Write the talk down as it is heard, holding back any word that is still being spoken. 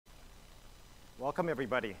Welcome,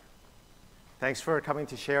 everybody. Thanks for coming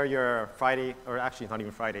to share your Friday, or actually it's not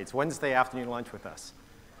even Friday, it's Wednesday afternoon lunch with us.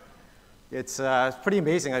 It's pretty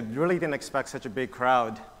amazing. I really didn't expect such a big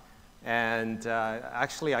crowd. And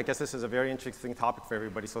actually, I guess this is a very interesting topic for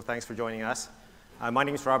everybody, so thanks for joining us. My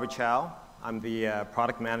name is Robert Chow. I'm the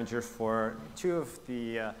product manager for two of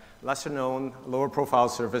the lesser-known, lower-profile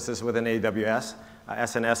services within AWS,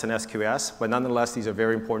 SNS and SQS, but nonetheless, these are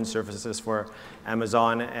very important services for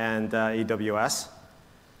Amazon and AWS.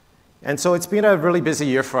 And so it's been a really busy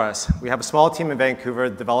year for us. We have a small team in Vancouver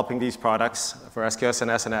developing these products for SQS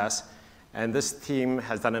and SNS, and this team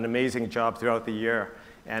has done an amazing job throughout the year.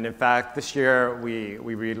 And in fact, this year, we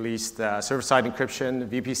released server-side encryption,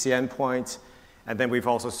 VPC endpoints, and then we've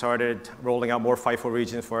also started rolling out more FIFO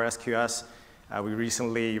regions for SQS. We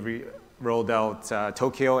recently rolled out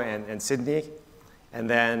Tokyo and Sydney. And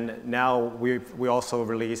then now we also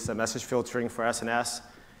released a message filtering for SNS,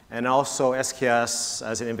 and also SQS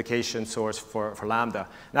as an invocation source for Lambda.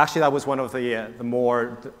 And actually, that was one of the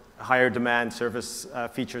more higher demand service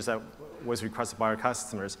features that was requested by our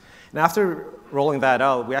customers. And after rolling that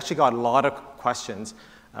out, we actually got a lot of questions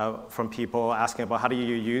from people asking about how do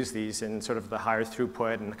you use these in sort of the higher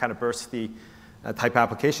throughput and kind of bursty type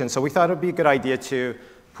application. So we thought it would be a good idea to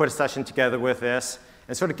put a session together with this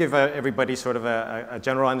and sort of give everybody sort of a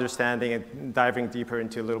general understanding and diving deeper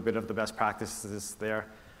into a little bit of the best practices there.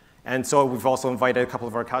 And so we've also invited a couple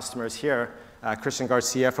of our customers here, Christian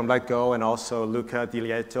Garcia from Letgo and also Luca Di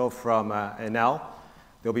Lieto from Enel.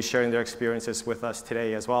 They'll be sharing their experiences with us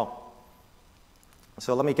today as well.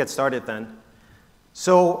 So let me get started then.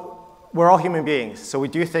 So we're all human beings, so we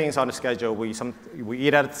do things on a schedule. We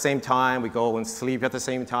eat at the same time, we go and sleep at the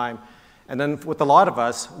same time. And then with a lot of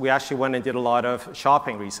us, we actually went and did a lot of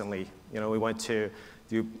shopping recently. You know, we went to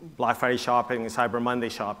do Black Friday shopping and Cyber Monday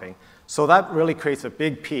shopping. So that really creates a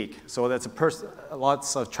big peak. So that's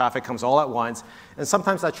lots of traffic comes all at once. And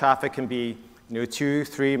sometimes that traffic can be 2,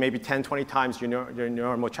 3, maybe 10, 20 times your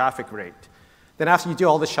normal traffic rate. Then after you do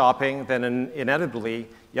all the shopping, then inevitably,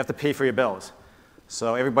 you have to pay for your bills.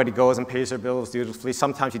 So everybody goes and pays their bills dutifully.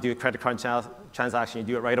 Sometimes you do a credit card transaction, you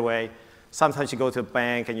do it right away. Sometimes you go to a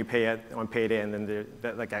bank and you pay it on payday, and then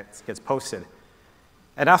that gets posted.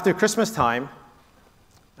 And after Christmas time,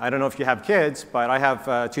 I don't know if you have kids, but I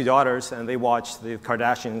have 2 daughters, and they watch the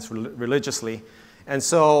Kardashians religiously. And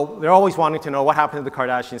so they're always wanting to know what happened to the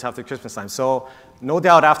Kardashians after Christmas time. So no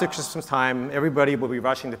doubt after Christmas time, everybody will be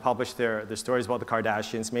rushing to publish their stories about the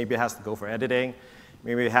Kardashians. Maybe it has to go for editing.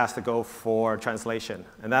 Maybe it has to go for translation.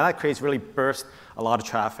 And that creates really burst a lot of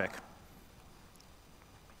traffic.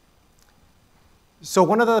 So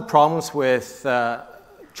one of the problems with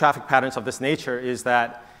traffic patterns of this nature is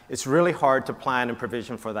that it's really hard to plan and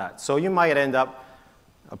provision for that. So you might end up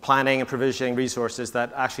planning and provisioning resources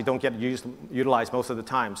that actually don't get utilized most of the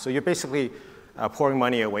time. So you're basically pouring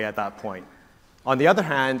money away at that point. On the other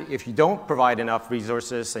hand, if you don't provide enough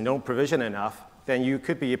resources and don't provision enough, then you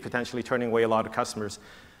could be potentially turning away a lot of customers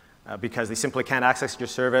because they simply can't access your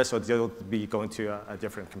service, or they'll be going to a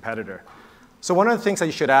different competitor. So one of the things that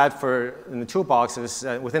you should add in the toolbox is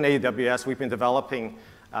within AWS, we've been developing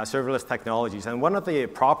serverless technologies. And one of the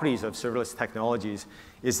properties of serverless technologies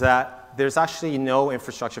is that there's actually no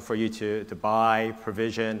infrastructure for you to buy,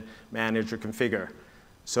 provision, manage, or configure.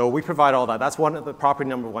 So we provide all that. That's one of the property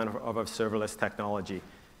number one of a serverless technology.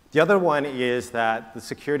 The other one is that the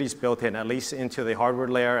security is built in, at least into the hardware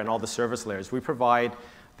layer and all the service layers. We provide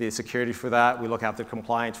the security for that. We look after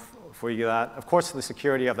compliance for you that. Of course, the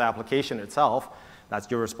security of the application itself, that's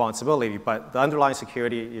your responsibility, but the underlying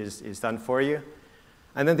security is done for you.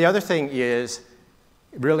 And then the other thing is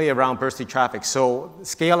really around bursty traffic. So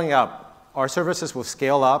scaling up, our services will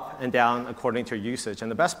scale up and down according to your usage. And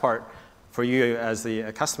the best part for you as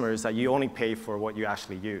the customer is that you only pay for what you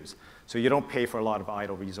actually use. So you don't pay for a lot of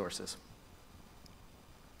idle resources.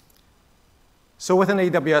 So within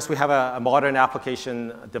AWS, we have a modern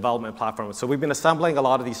application development platform. So we've been assembling a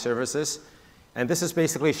lot of these services. And this is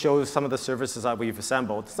basically shows some of the services that we've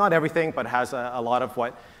assembled. It's not everything, but it has a lot of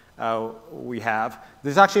what we have.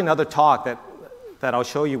 There's actually another talk that I'll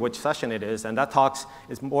show you which session it is. And that talk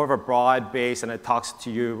is more of a broad base, and it talks to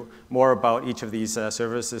you more about each of these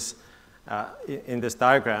services in this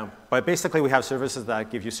diagram. But basically, we have services that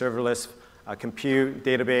give you serverless compute,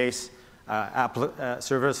 database,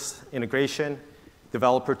 service integration,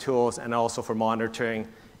 developer tools, and also for monitoring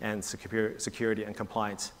and security and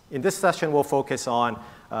compliance. In this session, we'll focus on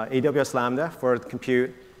AWS Lambda for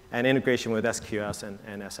compute and integration with SQS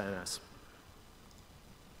and SNS.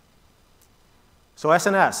 So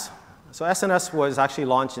SNS. So SNS was actually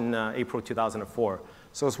launched in April 2004.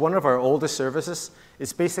 So it's one of our oldest services.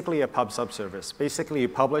 It's basically a pub sub service. Basically, you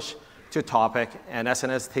publish to a topic, and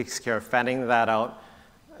SNS takes care of fanning that out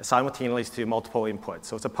simultaneously to multiple inputs.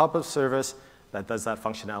 So it's a pub sub service that does that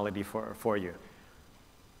functionality for you.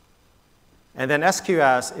 And then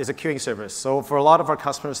SQS is a queuing service. So for a lot of our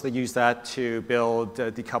customers, they use that to build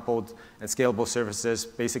decoupled and scalable services,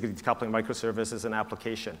 basically decoupling microservices and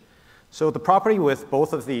application. So the property with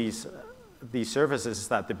both of these services is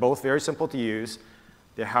that they're both very simple to use.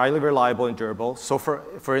 They're highly reliable and durable. So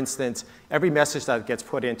for instance, every message that gets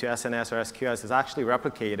put into SNS or SQS is actually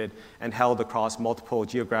replicated and held across multiple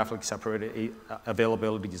geographically separated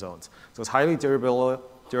availability zones. So it's highly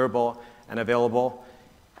durable and available.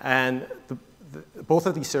 And both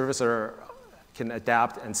of these services can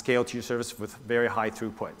adapt and scale to your service with very high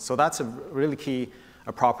throughput. So that's a really key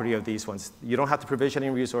property of these ones. You don't have to provision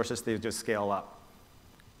any resources, they just scale up.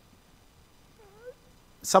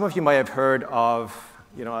 Some of you might have heard of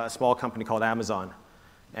a small company called Amazon.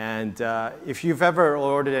 And if you've ever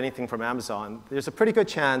ordered anything from Amazon, there's a pretty good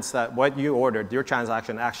chance that what you ordered, your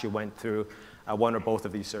transaction actually went through one or both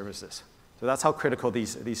of these services. So that's how critical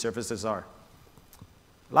these services are.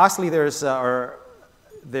 Lastly, there's AWS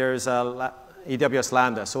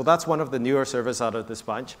Lambda. So that's one of the newer services out of this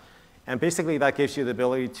bunch. And basically, that gives you the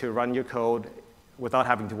ability to run your code without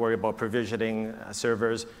having to worry about provisioning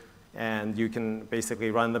servers. And you can basically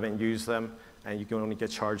run them and use them. And you can only get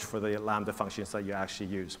charged for the Lambda functions that you actually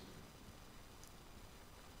use.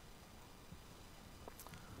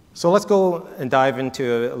 So let's go and dive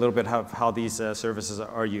into a little bit of how these services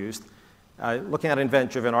are used. Looking at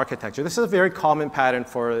event-driven architecture, this is a very common pattern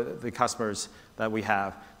for the customers that we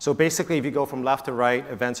have. So basically, if you go from left to right,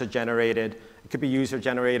 events are generated. It could be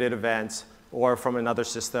user-generated events or from another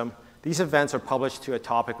system. These events are published to a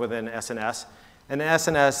topic within SNS. And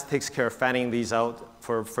SNS takes care of fanning these out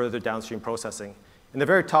for further downstream processing. In the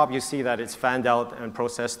very top, you see that it's fanned out and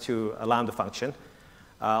processed to a Lambda function.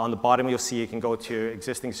 On the bottom, you'll see it can go to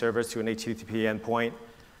existing servers to an HTTP endpoint.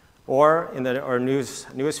 Or our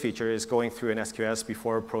newest feature is going through an SQS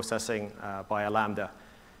before processing by a Lambda.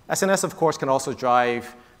 SNS, of course, can also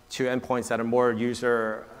drive to endpoints that are more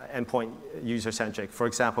user-centric. For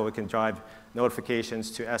example, it can drive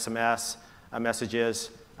notifications to SMS,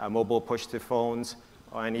 messages, mobile push to phones,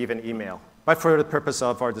 and even email. But for the purpose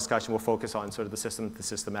of our discussion, we'll focus on sort of the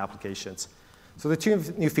system-to-system applications. So the two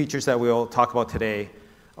new features that we'll talk about today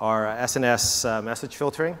are SNS message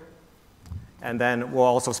filtering. And then we'll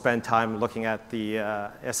also spend time looking at the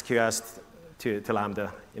SQS to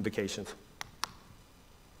Lambda implications.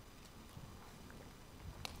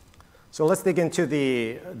 So let's dig into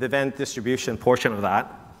the event distribution portion of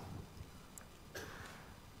that.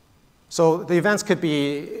 So the events could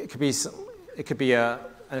be a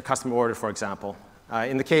customer order, for example.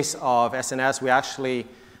 In the case of SNS, we actually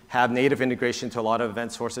have native integration to a lot of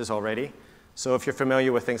event sources already. So if you're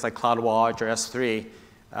familiar with things like CloudWatch or S3,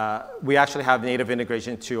 we actually have native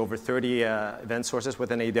integration to over 30 event sources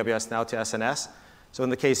within AWS now to SNS. So in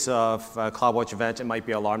the case of CloudWatch event, it might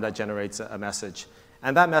be Alarm that generates a message.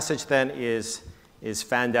 And that message then is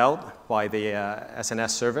fanned out by the SNS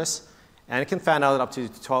service. And it can fan out up to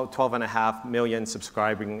 12.5 million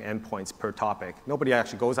subscribing endpoints per topic. Nobody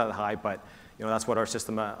actually goes that high, but that's what our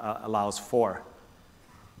system allows for.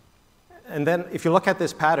 And then if you look at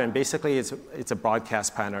this pattern, basically it's a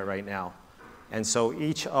broadcast pattern right now. And so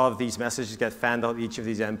each of these messages get fanned out each of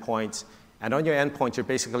these endpoints. And on your endpoint, you're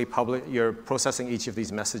basically you're processing each of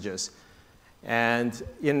these messages. And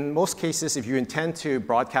in most cases, if you intend to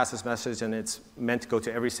broadcast this message and it's meant to go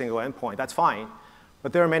to every single endpoint, that's fine.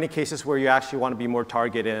 But there are many cases where you actually want to be more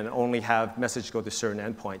targeted and only have message go to certain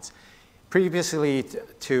endpoints. Previously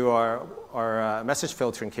to our message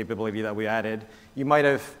filtering capability that we added, you might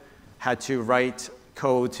have had to write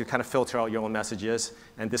code to kind of filter out your own messages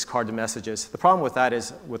and discard the messages. The problem with that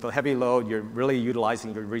is with a heavy load, you're really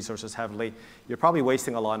utilizing your resources heavily. You're probably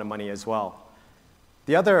wasting a lot of money as well.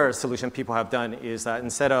 The other solution people have done is that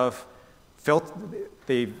instead of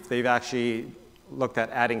they've actually looked at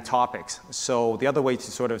adding topics. So the other way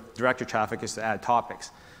to sort of direct your traffic is to add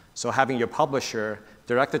topics. So having your publisher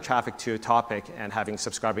direct the traffic to a topic and having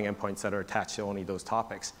subscribing endpoints that are attached to only those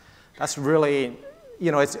topics. That's really,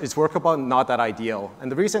 it's workable, not that ideal.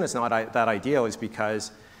 And the reason it's not that ideal is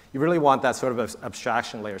because you really want that sort of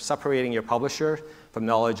abstraction layer, separating your publisher from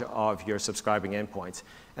knowledge of your subscribing endpoints.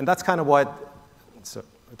 And that's kind of what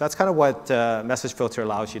Message Filter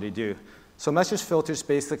allows you to do. So message filters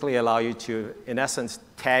basically allow you to, in essence,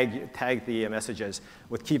 tag the messages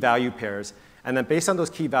with key value pairs. And then based on those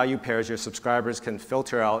key value pairs, your subscribers can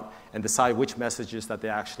filter out and decide which messages that they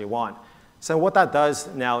actually want. So what that does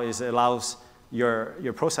now is it allows your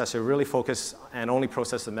processor really focus and only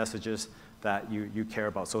process the messages that you care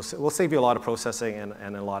about. So we'll save you a lot of processing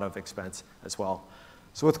and a lot of expense as well.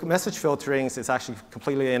 So with message filtering, it's actually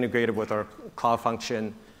completely integrated with our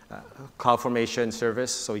CloudFormation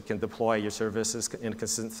service, so you can deploy your services in a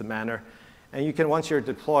consistent manner. And you can, once you're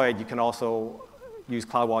deployed, you can also use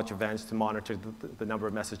CloudWatch events to monitor the number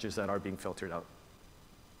of messages that are being filtered out.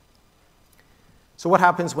 So what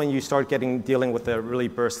happens when you start dealing with a really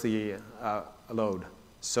bursty load?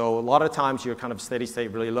 So a lot of times you're kind of steady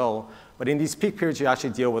state really low, but in these peak periods you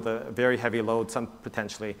actually deal with a very heavy load, some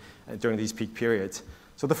potentially during these peak periods.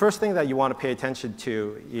 So the first thing that you want to pay attention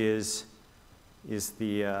to is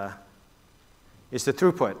the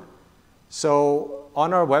throughput. So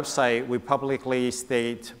on our website, we publicly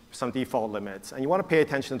state some default limits, and you want to pay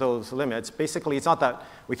attention to those limits. Basically, it's not that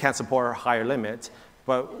we can't support higher limits,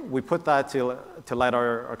 but we put that to let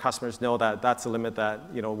our customers know that that's a limit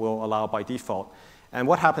that we'll allow by default. And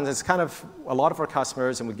what happens is kind of a lot of our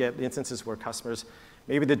customers, and we get instances where customers,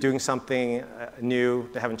 maybe they're doing something new,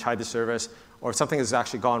 they haven't tried the service, or something has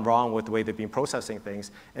actually gone wrong with the way they've been processing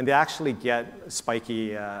things, and they actually get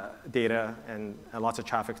spiky data and lots of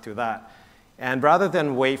traffic through that. And rather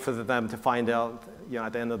than wait for them to find out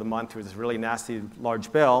at the end of the month with this really nasty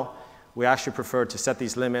large bill, we actually prefer to set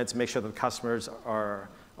these limits, make sure that the customers are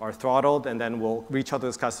throttled, and then we'll reach out to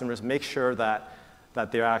those customers, make sure that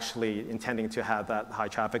they're actually intending to have that high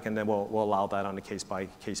traffic, and then we'll allow that on a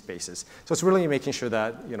case-by-case basis. So it's really making sure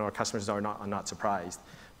that our customers are not surprised.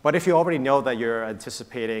 But if you already know that you're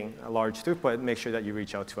anticipating a large throughput, make sure that you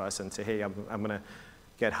reach out to us and say, hey, I'm going to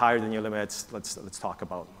get higher than your limits. Let's talk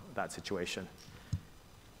about that situation.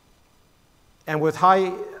 And with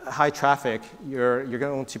high traffic, you're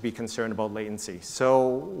going to be concerned about latency. So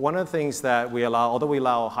one of the things that we allow, although we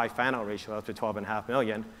allow a high fan-out ratio up to 12.5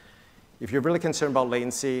 million, if you're really concerned about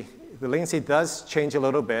latency, the latency does change a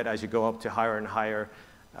little bit as you go up to higher and higher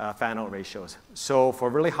fan-out ratios. So for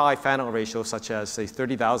really high fan-out ratios, such as say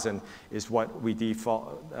 30,000, is what we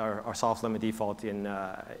default our soft limit default in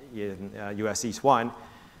US East 1.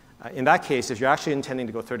 In that case, if you're actually intending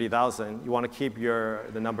to go 30,000, you want to keep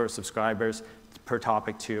the number of subscribers per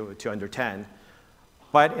topic to under 10.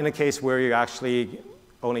 But in a case where you're actually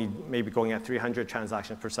only maybe going at 300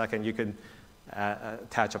 transactions per second, you could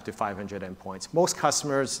attach up to 500 endpoints. Most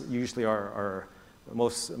customers usually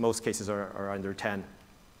most cases are under 10.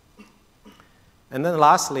 And then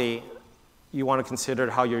lastly, you want to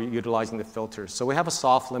consider how you're utilizing the filters. So we have a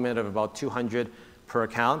soft limit of about 200 per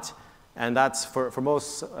account. And that's for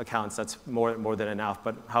most accounts, that's more than enough.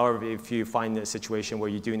 But however, if you find a situation where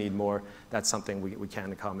you do need more, that's something we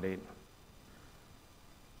can accommodate.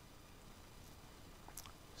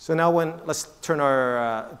 So now let's turn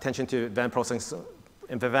our attention to event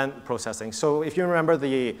processing. So if you remember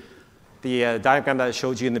the diagram that I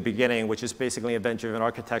showed you in the beginning, which is basically event-driven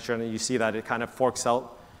architecture, and you see that it kind of forks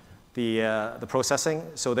out the processing.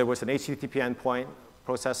 So there was an HTTP endpoint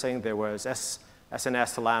processing, there was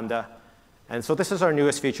SNS to Lambda. And so this is our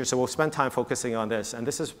newest feature, so we'll spend time focusing on this. And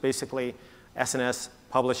this is basically SNS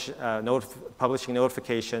publishing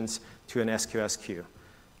notifications to an SQS queue.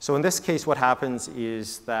 So in this case, what happens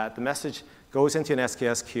is that the message goes into an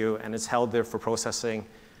SQS queue, and it's held there for processing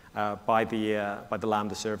by the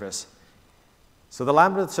Lambda service. So the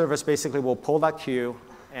Lambda service basically will pull that queue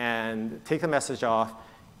and take the message off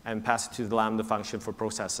and pass it to the Lambda function for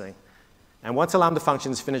processing. And once the Lambda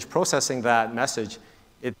function is finished processing that message,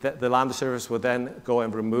 the Lambda service will then go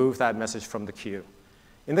and remove that message from the queue.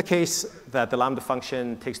 In the case that the Lambda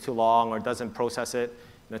function takes too long or doesn't process it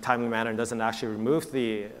in a timely manner and doesn't actually remove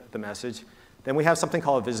the message, then we have something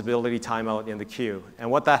called a visibility timeout in the queue.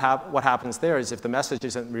 And what happens there is if the message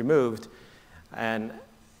isn't removed, and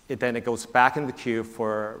then it goes back in the queue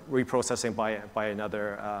for reprocessing by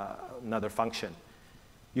another function.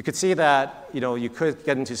 You could see that you could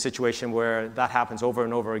get into a situation where that happens over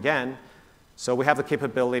and over again. So we have the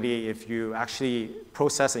capability, if you actually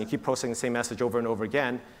process and you keep processing the same message over and over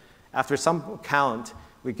again, after some count,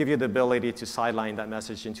 we give you the ability to sideline that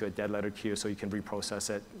message into a dead letter queue so you can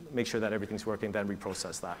reprocess it, make sure that everything's working, then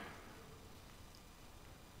reprocess that.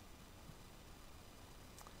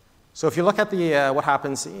 So if you look at what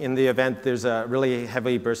happens in the event, there's a really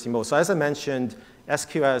heavy bursting mode. So as I mentioned,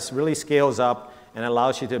 SQS really scales up and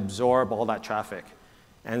allows you to absorb all that traffic.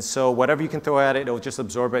 And so whatever you can throw at it, it'll just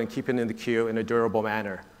absorb it and keep it in the queue in a durable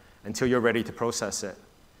manner until you're ready to process it.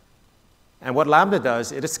 And what Lambda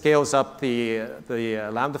does, it scales up the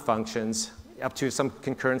Lambda functions up to some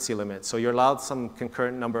concurrency limit. So you're allowed some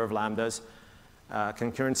concurrent number of Lambdas,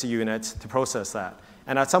 concurrency units to process that.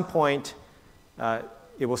 And at some point,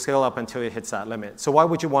 it will scale up until it hits that limit. So why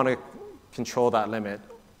would you want to control that limit?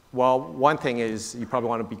 Well, one thing is you probably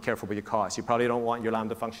want to be careful with your costs. You probably don't want your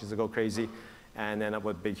Lambda functions to go crazy and end up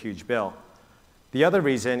with a big, huge bill. The other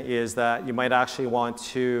reason is that you might actually want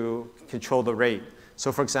to control the rate.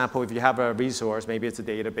 So for example, if you have a resource, maybe it's a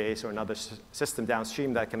database or another system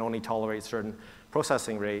downstream that can only tolerate certain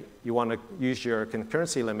processing rate, you want to use your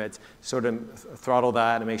concurrency limit, sort of throttle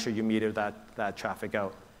that and make sure you meter that traffic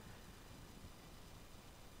out.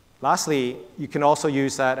 Lastly, you can also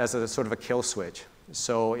use that as a sort of a kill switch.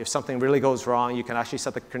 So if something really goes wrong, you can actually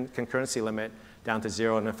set the concurrency limit down to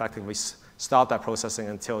 0 and effectively stop that processing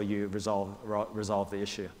until you resolve the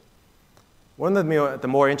issue. One of the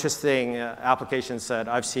more interesting applications that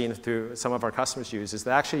I've seen through some of our customers use is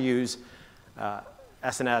they actually use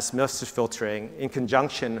SNS message filtering in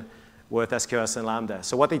conjunction with SQS and Lambda.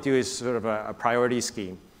 So what they do is sort of a priority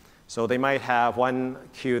scheme. So they might have one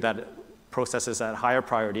queue that processes at higher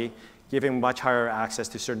priority, giving much higher access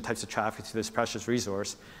to certain types of traffic to this precious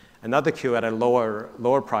resource. Another queue at a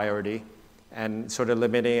lower priority, and sort of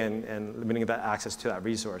limiting that access to that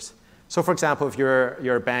resource. So for example, if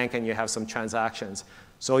you're a bank and you have some transactions,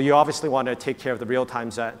 so you obviously want to take care of the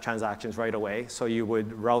real-time transactions right away, so you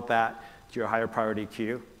would route that to your higher priority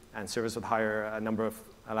queue and service with higher number of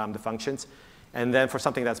Lambda functions. And then for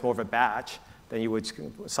something that's more of a batch, then you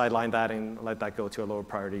would sideline that and let that go to a lower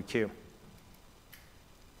priority queue.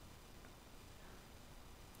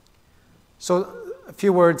 So a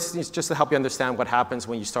few words just to help you understand what happens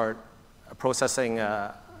when you start processing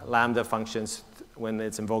Lambda functions when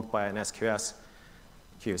it's invoked by an SQS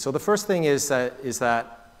queue. So the first thing is that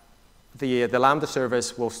the Lambda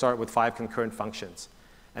service will start with 5 concurrent functions.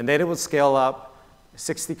 And then it will scale up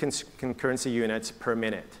 60 concurrency units per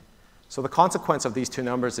minute. So the consequence of these two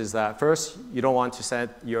numbers is that first, you don't want to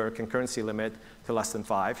set your concurrency limit to less than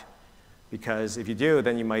 5, because if you do,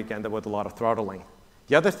 then you might end up with a lot of throttling.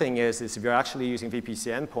 The other thing is if you're actually using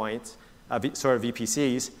VPC endpoints,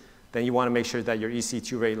 VPCs, then you want to make sure that your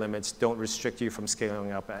EC2 rate limits don't restrict you from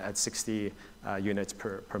scaling up at 60 units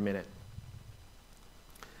per minute.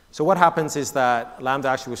 So what happens is that Lambda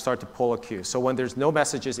actually will start to pull a queue. So when there's no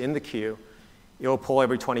messages in the queue, it will pull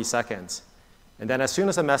every 20 seconds. And then as soon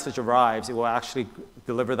as a message arrives, it will actually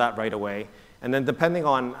deliver that right away. And then depending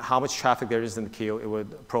on how much traffic there is in the queue, it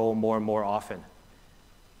would pull more and more often,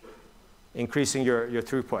 increasing your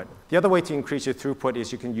throughput. The other way to increase your throughput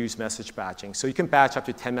is you can use message batching. So you can batch up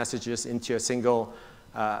to 10 messages into a single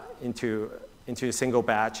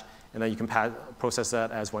batch, and then you can process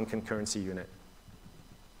that as one concurrency unit.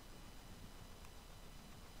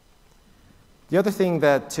 The other thing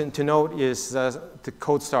that to note is the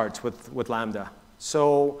code starts with Lambda.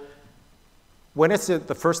 So when it's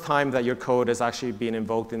the first time that your code is actually being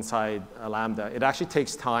invoked inside Lambda, it actually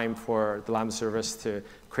takes time for the Lambda service to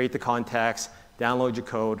create the context, download your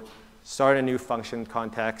code, start a new function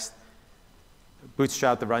context,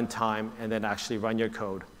 bootstrap the runtime, and then actually run your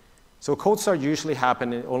code. So code start usually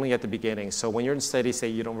happens only at the beginning. So when you're in steady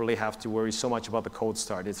state, you don't really have to worry so much about the code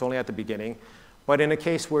start. It's only at the beginning. But in a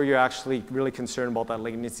case where you're actually really concerned about that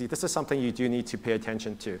latency, this is something you do need to pay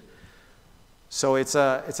attention to. So it's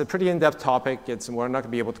a pretty in-depth topic. We're not going to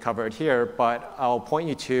be able to cover it here, but I'll point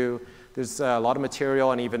you to, there's a lot of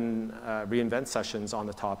material and even reInvent sessions on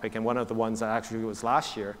the topic. And one of the ones that actually was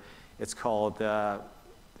last year, it's called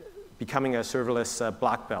Becoming a Serverless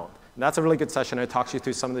Black Belt. And that's a really good session. It talks you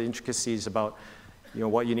through some of the intricacies about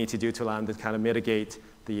what you need to do to Lambda to kind of mitigate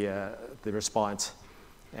the response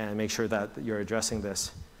and make sure that you're addressing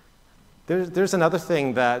this. There's another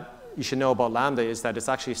thing that you should know about Lambda is that it's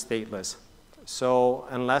actually stateless. So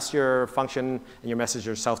unless your function and your message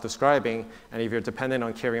are self-describing, and if you're dependent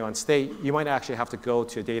on carrying on state, you might actually have to go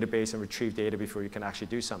to a database and retrieve data before you can actually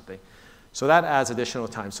do something. So that adds additional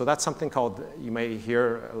time. So that's something called, you may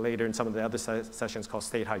hear later in some of the other sessions, called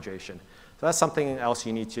state hydration. So that's something else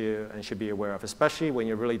you need to and should be aware of, especially when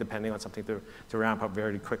you're really depending on something to ramp up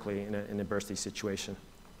very quickly in a bursty situation.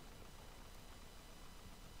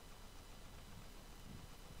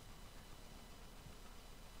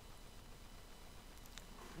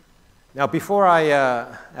 Now, before I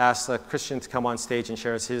ask Christian to come on stage and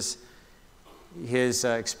share his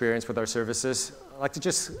experience with our services, I'd like to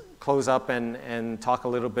just close up and talk a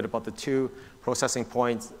little bit about the two processing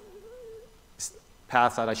points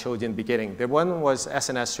paths that I showed you in the beginning. The one was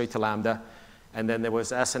SNS straight to Lambda, and then there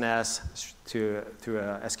was SNS through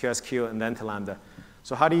a SQS queue and then to Lambda.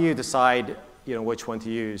 So how do you decide which one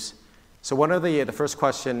to use? So one of the first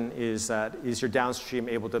question is that, is your downstream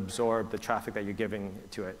able to absorb the traffic that you're giving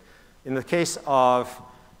to it? In the case of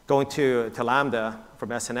going to Lambda from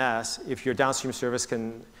SNS, if your downstream service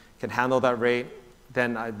can handle that rate,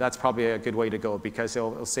 then that's probably a good way to go, because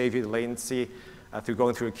it'll save you the latency through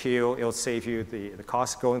going through a queue. It'll save you the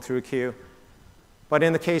cost going through a queue. But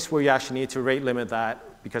in the case where you actually need to rate limit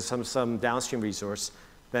that because some downstream resource,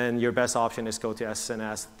 then your best option is go to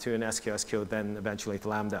SNS, to an SQS queue, then eventually to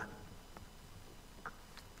Lambda.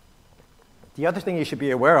 The other thing you should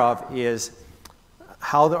be aware of is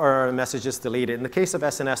how are messages deleted. In the case of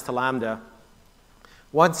SNS to Lambda,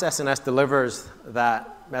 once SNS delivers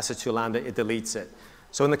that message to Lambda, it deletes it.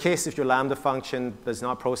 So in the case if your Lambda function does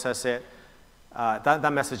not process it,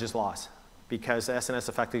 that message is lost, because SNS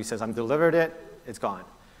effectively says, I'm delivered it, it's gone.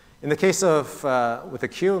 In the case of, with a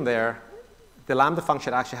queue in there, the Lambda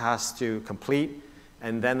function actually has to complete,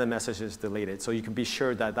 and then the message is deleted. So you can be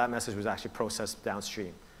sure that that message was actually processed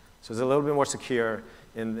downstream. So it's a little bit more secure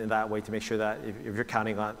in that way to make sure that if you're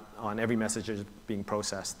counting on every message is being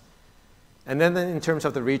processed. And then in terms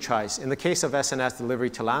of the retries, in the case of SNS delivery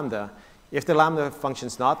to Lambda, if the Lambda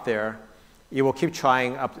function's not there, it will keep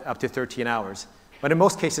trying up to 13 hours. But in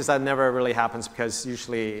most cases, that never really happens, because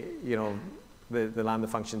usually, the Lambda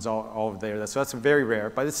function's all there. So that's very rare,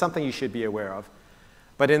 but it's something you should be aware of.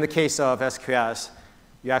 But in the case of SQS,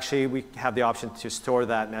 we have the option to store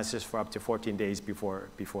that message for up to 14 days before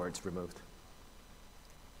it's removed.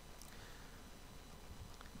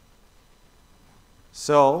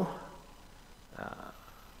 So,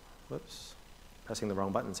 whoops, pressing the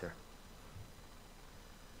wrong buttons here.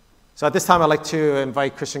 So at this time, I'd like to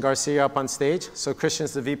invite Christian Garcia up on stage. So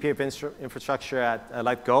Christian's the VP of Infrastructure at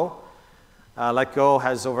LetGo. LetGo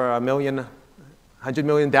has over 100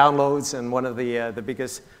 million downloads, and one of the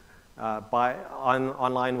biggest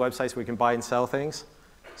online websites where you can buy and sell things.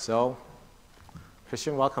 So,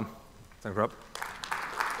 Christian, welcome. Thanks, Rob.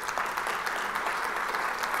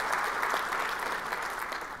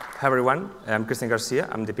 Hi, everyone. I'm Christian Garcia.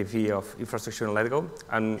 I'm the VP of Infrastructure in LetGo.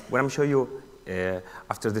 And what I'm showing you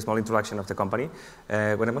after the small introduction of the company,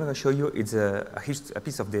 what I'm going to show you is a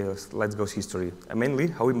piece of the LetGo's history, and mainly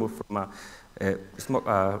how we moved from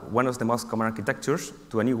one of the most common architectures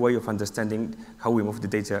to a new way of understanding how we move the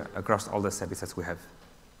data across all the services we have.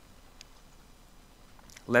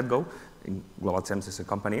 LetGo, in global terms, is a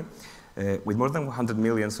company with more than 100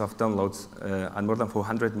 million of downloads and more than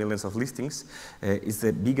 400 million of listings, is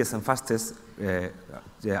the biggest and fastest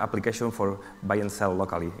application for buy and sell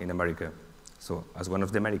locally in America. So, as one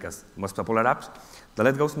of the America's most popular apps, the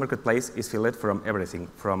LetGo's marketplace is filled from everything,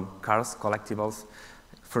 from cars, collectibles,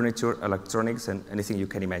 furniture, electronics, and anything you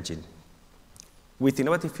can imagine. With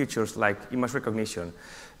innovative features like image recognition,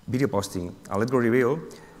 video posting, and LetGo Reveal,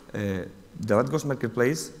 the LetGo's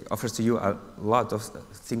marketplace offers to you a lot of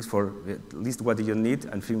things for at least what you need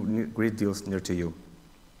and few great deals near to you.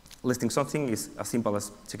 Listing something is as simple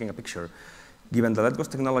as taking a picture, given the LetGo's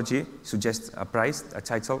technology suggests a price, a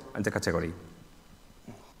title, and a category.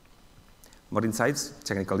 More insights,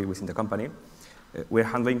 technically within the company, we're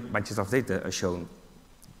handling bunches of data as shown.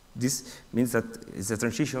 This means that it's a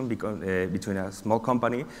transition between a small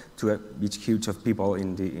company to a huge of people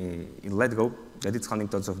in LetGo that it's handling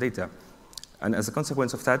tons of data. And as a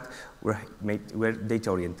consequence of that, we're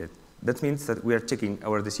data-oriented. That means that we are checking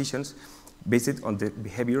our decisions based on the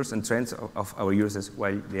behaviors and trends of our users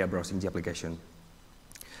while they are browsing the application.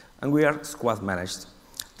 And we are squad managed.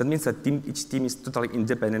 That means that each team is totally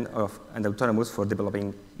independent of and autonomous for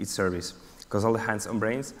developing its service, because all the hands on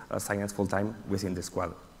brains are assigned full-time within the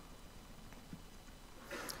squad.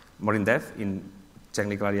 More in depth, in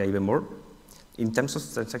technical area even more, in terms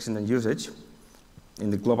of transaction and usage, in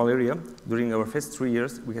the global area, during our first 3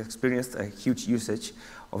 years, we have experienced a huge usage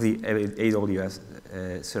of the AWS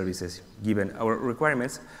services, given our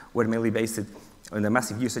requirements were mainly based on the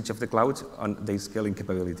massive usage of the cloud on their scaling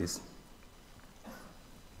capabilities.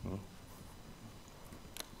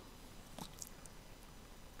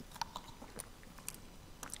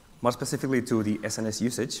 More specifically to the SNS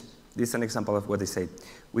usage, this is an example of what they say.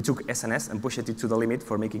 We took SNS and pushed it to the limit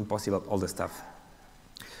for making possible all the stuff.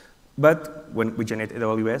 But when we generated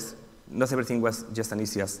AWS, not everything was just as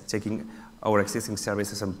easy as taking our existing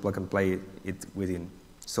services and plug and play it within.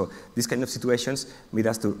 So these kind of situations made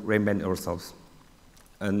us to reinvent ourselves.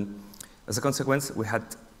 And as a consequence, we had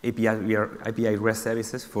API REST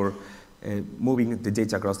services for moving the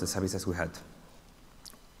data across the services we had.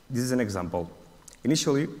 This is an example.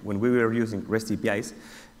 Initially, when we were using REST APIs,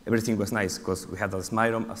 everything was nice because we had a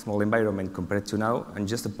small environment compared to now, and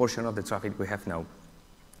just a portion of the traffic we have now.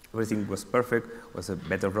 Everything was perfect, was a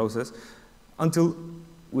better process, until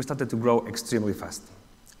we started to grow extremely fast.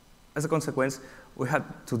 As a consequence, we had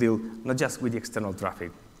to deal not just with the external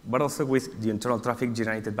traffic, but also with the internal traffic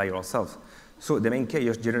generated by ourselves. So the main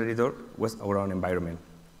chaos generator was our own environment.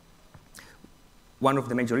 one of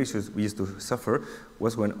the major issues we used to suffer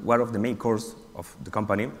was when one of the main cores of the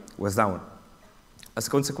company was down. As a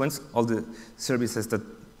consequence, all the services that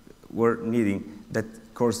were needing that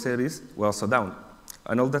core service were also down.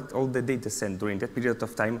 And all the data sent during that period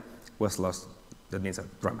of time was lost. That means a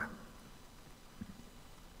drama.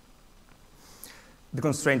 The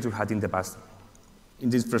constraints we had in the past. In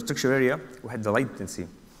the infrastructure area, we had the latency.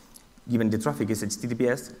 Given the traffic is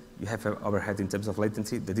HTTPS, you have an overhead in terms of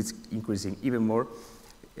latency that is increasing even more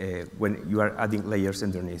when you are adding layers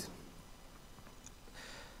underneath.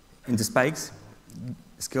 In the spikes,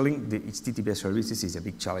 scaling the HTTPS services is a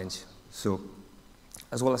big challenge. So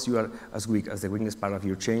as well as you are as weak as the weakness part of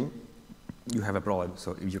your chain, you have a problem.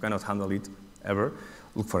 So if you cannot handle it ever,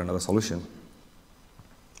 look for another solution.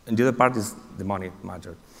 And the other part is the money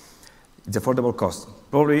matter. It's affordable cost.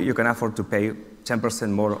 Probably you can afford to pay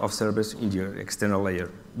 10% more of service in your external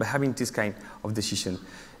layer. But having this kind of decision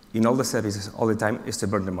in all the services all the time is to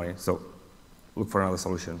burn the money. So look for another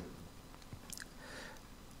solution.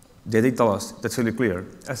 The data loss, that's really clear.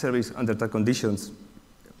 A service under that conditions,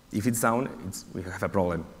 if it's down, we have a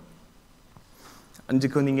problem. In the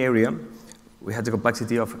coding area, we had the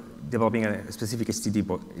complexity of developing a specific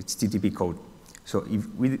HTTP code. So if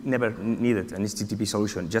we never needed an HTTP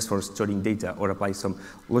solution just for storing data or apply some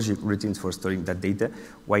logic routines for storing that data,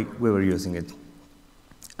 why we were using it?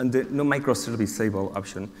 And the no microserviceable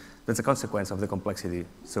option, that's a consequence of the complexity.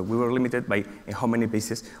 So we were limited by in how many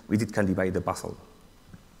pieces we can divide the puzzle.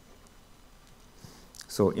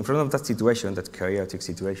 So in front of that situation, that chaotic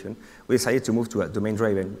situation, we decided to move to a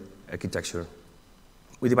domain-driven architecture.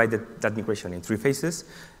 We divided that migration in 3 phases,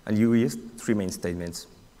 and you used 3 main statements.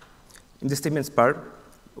 In the statements part,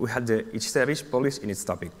 we had each service published in its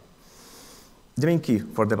topic. The main key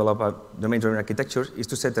for developing domain-driven architecture is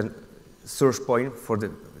to set a source point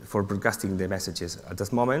for broadcasting the messages. At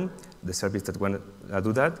this moment, the service that want to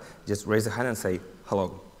do that, just raise the hand and say,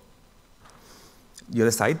 hello. The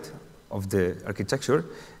other side of the architecture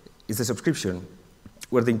is the subscription,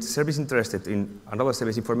 where the service interested in another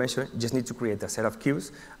service information just need to create a set of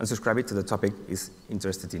queues and subscribe it to the topic is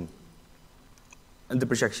interested in. And the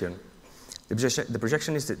projection. The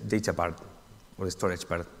projection is the data part, or the storage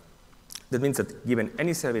part. That means that given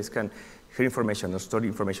any service can hear information or store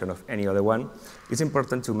information of any other one, it's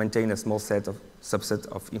important to maintain a small subset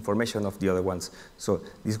of information of the other ones. So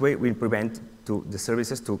this way we prevent the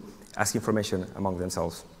services to ask information among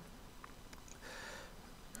themselves.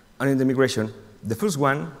 And in the migration, the first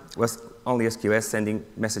one was only SQS sending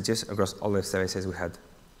messages across all the services we had.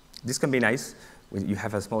 This can be nice when you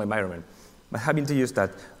have a small environment. But having to use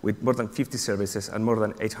that with more than 50 services and more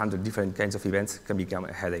than 800 different kinds of events can become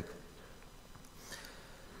a headache.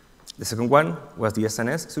 The second one was the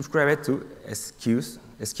SNS subscribed to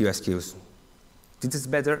SQS. This is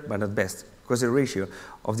better, but not best, because the ratio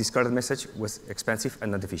of discarded message was expensive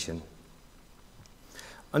and not efficient.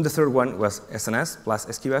 And the third one was SNS plus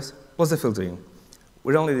SQS plus the filtering,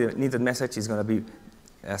 where only the needed message is going to be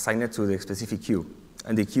assigned to the specific queue,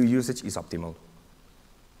 and the queue usage is optimal.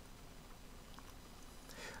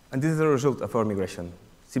 And this is the result of our migration.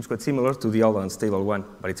 Seems quite similar to the other unstable one,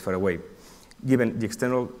 but it's far away. Given the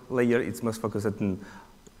external layer, it's most focused on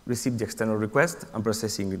receive the external request and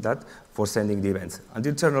processing that for sending the events. And the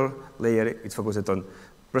internal layer, it's focused on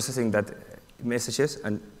processing that messages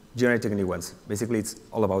and generating new ones. Basically, it's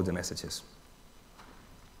all about the messages.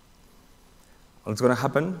 What's going to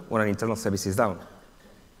happen when an internal service is down?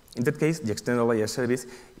 In that case, the external layer service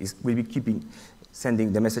will be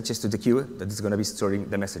sending the messages to the queue that is going to be storing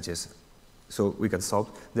the messages. So we can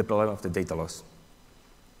solve the problem of the data loss.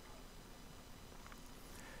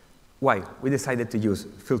 Why? We decided to use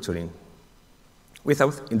filtering. We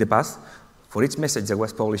thought in the past, for each message that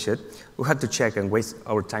was published, we had to check and waste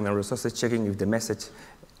our time and resources checking if the message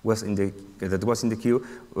that was in the queue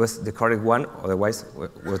was the correct one, otherwise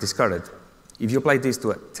was discarded. If you apply this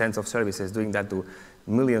to tens of services, doing that to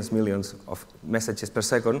millions of messages per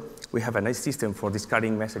second, we have a nice system for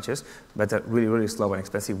discarding messages, but a really slow and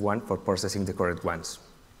expensive one for processing the correct ones.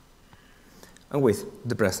 And with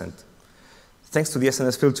the present. Thanks to the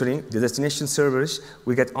SNS filtering, the destination servers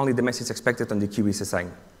will get only the message expected on the queue is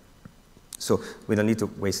assigned. So we don't need to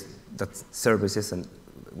waste that services and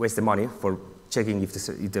waste the money for checking if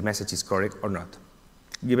the message is correct or not.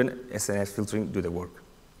 Given SNS filtering do the work.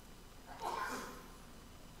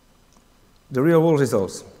 The real-world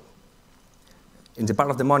results. In the part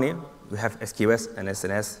of the money, we have SQS and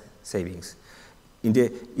SNS savings. In the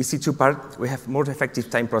EC2 part, we have more effective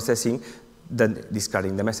time processing than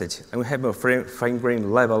discarding the message. And we have a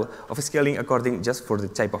fine-grained level of scaling according just for the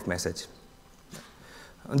type of message.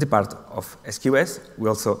 On the part of SQS, we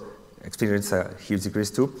also experience a huge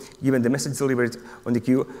decrease too, given the messages delivered on the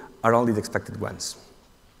queue are only the expected ones.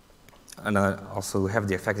 And also have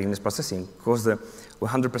the effect in this processing, because the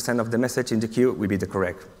 100% of the message in the queue will be the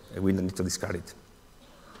correct. We don't need to discard it.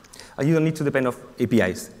 And you don't need to depend on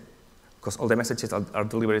APIs, because all the messages are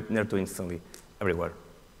delivered near to instantly, everywhere.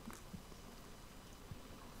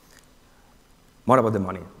 More about the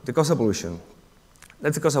money. The cost evolution.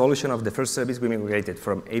 That's the cost evolution of the first service we migrated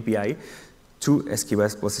from API to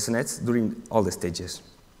SQS plus SNS during all the stages.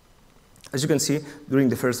 As you can see, during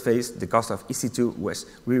the first phase, the cost of EC2 was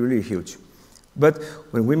really, really huge. But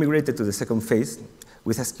when we migrated to the second phase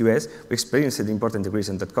with SQS, we experienced an important decrease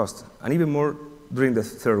in that cost, and even more during the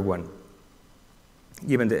third one.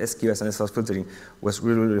 Given the SQS and SLS filtering was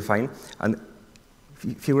really, really fine, and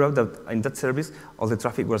figure out that in that service, all the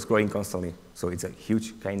traffic was growing constantly. So it's a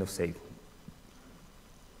huge kind of save.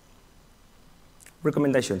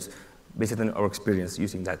 Recommendations based on our experience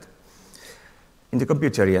using that. In the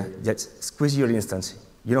compute area, just squeeze your instance.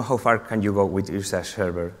 You know how far can you go with your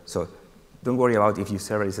server. So don't worry about if your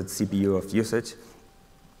server is at CPU of usage,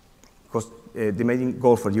 because the main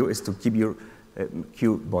goal for you is to keep your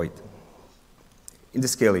queue void. In the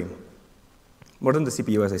scaling, more than the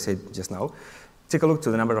CPU, as I said just now, take a look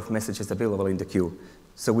to the number of messages available in the queue.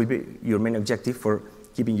 So will be your main objective for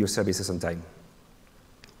keeping your services on time.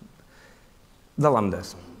 The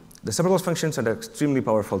lambdas. The serverless functions are an extremely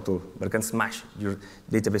powerful tool that can smash your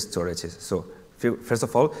database storages. So first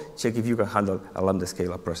of all, check if you can handle a lambda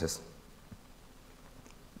scale-up process.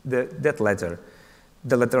 That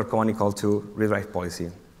letter command equal to rewrite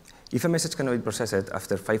policy. If a message cannot be processed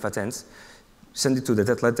after 5 attempts, send it to the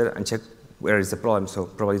dead letter and check where is the problem, so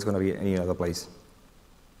probably it's going to be any other place.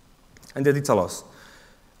 And the data loss.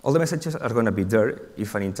 All the messages are going to be there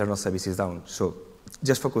if an internal service is down, so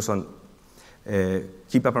just focus on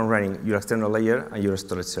keep up and running your external layer and your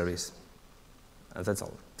storage service. And that's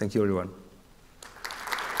all. Thank you, everyone.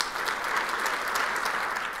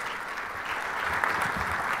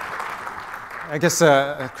 I guess,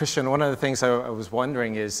 Christian, one of the things I was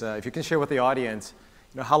wondering is if you can share with the audience,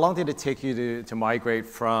 how long did it take you to migrate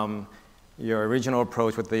from your original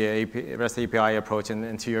approach with the REST API approach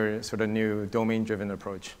into your sort of new domain-driven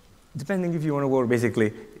approach? Depending if you want to work,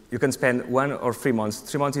 basically, you can spend 1 or 3 months.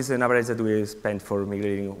 3 months is an average that we spend for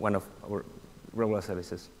migrating one of our regular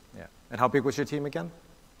services. Yeah. And how big was your team again?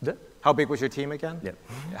 The? How big was your team again? Yeah.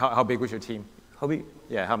 How big was your team? How big?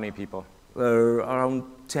 Yeah, how many people? Around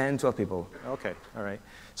 10, 12 people. Okay, all right.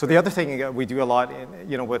 So the other thing we do a lot,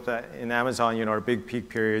 in Amazon, our big peak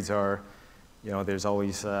periods are, there's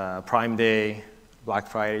always Prime Day, Black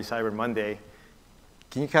Friday, Cyber Monday.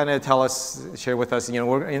 Can you kind of share with us,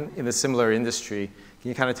 we're in a similar industry. Can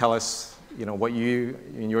you kind of tell us, what you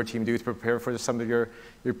and your team do to prepare for some of your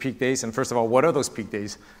peak days? And first of all, what are those peak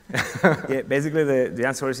days? Yeah, basically the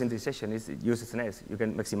answer is in this session is use SNS. You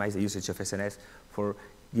can maximize the usage of SNS for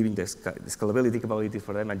giving the scalability capability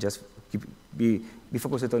for them, and just be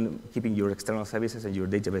focused on keeping your external services and your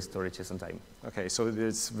database storages on time. Okay, so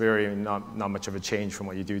it's very not much of a change from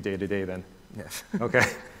what you do day to day then. Yes. Okay.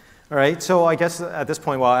 All right, so I guess at this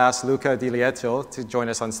point, I'll ask Luca Di Lieto to join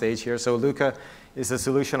us on stage here. So Luca is a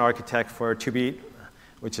solution architect for 2Beat,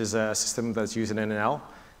 which is a system that's used in NL.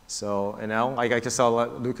 So NL, I guess I'll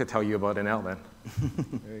let Luca tell you about NL then.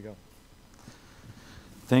 There you go.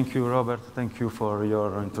 Thank you, Robert. Thank you for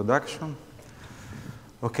your introduction.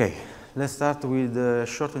 Okay, let's start with a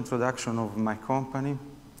short introduction of my company.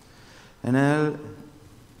 NL,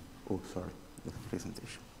 the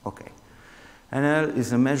presentation. Okay. NL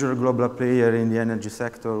is a major global player in the energy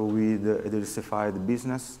sector with a diversified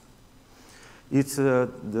business. It's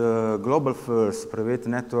the global first private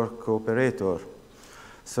network operator,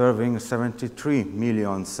 serving 73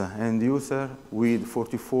 million end users with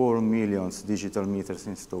 44 million digital meters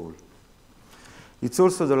installed. It's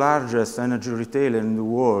also the largest energy retailer in the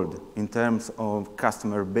world in terms of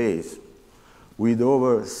customer base, with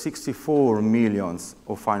over 64 million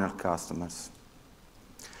of final customers.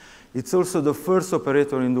 It's also the first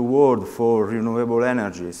operator in the world for renewable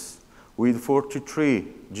energies, with 43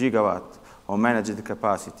 gigawatts of managed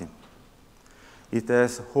capacity. It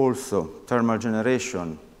has also thermal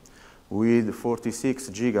generation with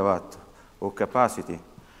 46 gigawatts of capacity,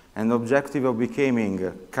 and objective of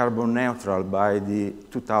becoming carbon neutral by the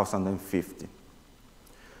 2050.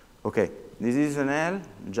 Okay, this is NL.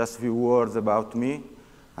 Just a few words about me.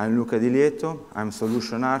 I'm Luca Di Lieto. I'm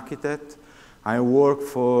solution architect. I work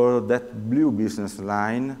for that blue business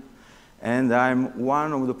line, and I'm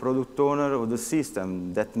one of the product owners of the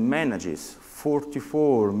system that manages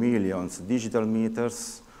 44 million digital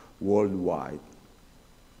meters worldwide.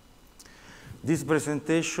 This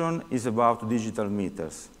presentation is about digital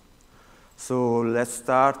meters. So let's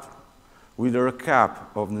start with a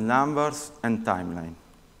recap of the numbers and timeline.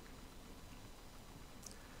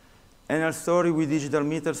 Enel story with digital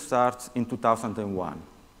meters starts in 2001.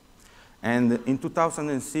 And in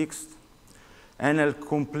 2006, Enel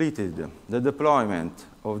completed the deployment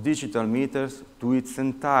of digital meters to its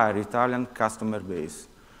entire Italian customer base.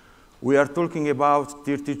 We are talking about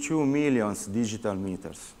 32 million digital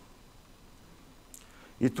meters.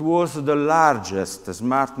 It was the largest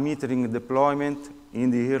smart metering deployment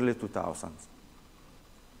in the early 2000s.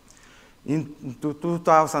 In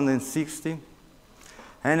 2016,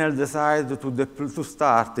 Enel decided to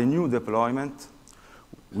start a new deployment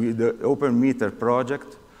with the Open Meter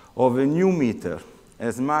project of a new meter,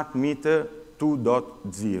 a Smart Meter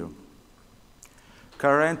 2.0.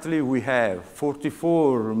 Currently, we have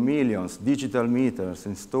 44 million digital meters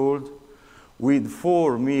installed with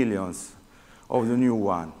 4 million of the new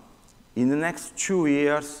one. In the next 2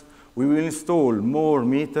 years, we will install more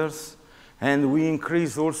meters, and we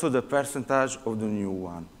increase also the percentage of the new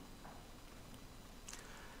one.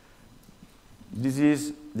 This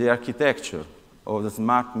is the architecture of the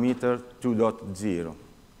Smart Meter 2.0.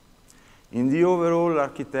 In the overall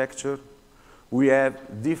architecture, we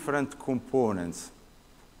have different components,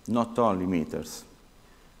 not only meters.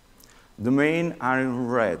 The main are in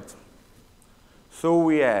red. So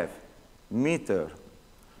we have meter,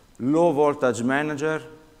 low voltage manager,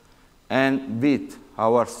 and BIT,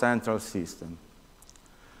 our central system.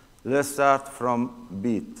 Let's start from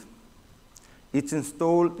BIT. It's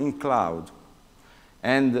installed in cloud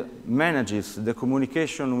and manages the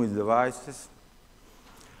communication with devices,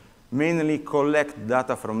 mainly collect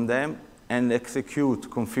data from them and execute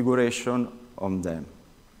configuration on them.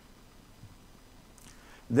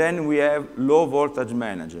 Then we have low voltage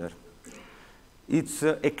manager. It's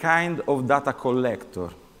a kind of data collector.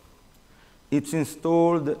 It's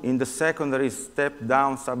installed in the secondary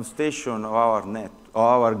step-down substation of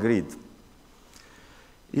our grid.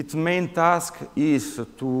 Its main task is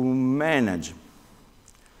to manage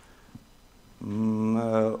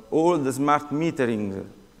all the smart metering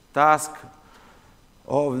tasks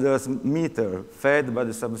of the meter fed by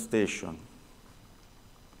the substation.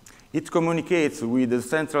 It communicates with the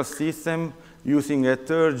central system using a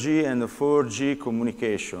 3G and a 4G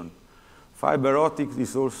communication. Fiber optic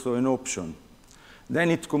is also an option.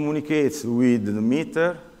 Then it communicates with the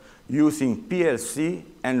meter using PLC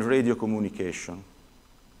and radio communication.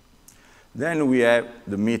 Then we have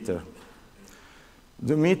the meter.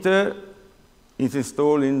 The meter is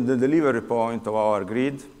installed in the delivery point of our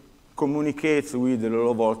grid, communicates with the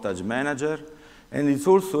low voltage manager, and it's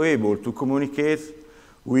also able to communicate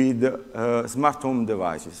with smart home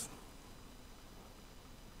devices.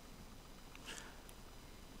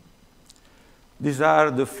 These are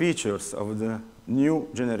the features of the new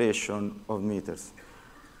generation of meters.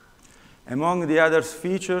 Among the other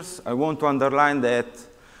features, I want to underline that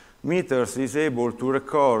meters is able to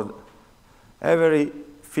record every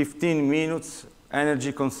 15 minutes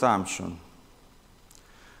energy consumption.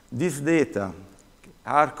 These data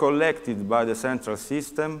are collected by the central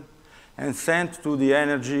system and sent to the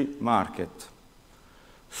energy market.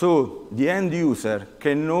 So the end user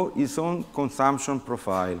can know his own consumption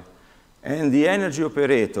profile, and the energy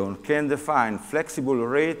operator can define flexible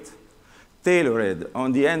rate tailored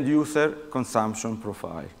on the end user consumption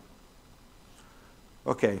profile.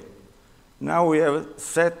 Okay, now we have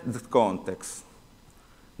set the context.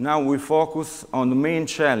 Now we focus on the main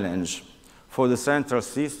challenge for the central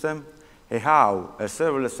system and how a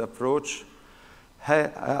serverless approach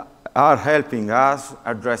are helping us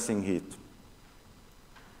addressing it.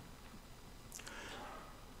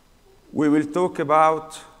 We will talk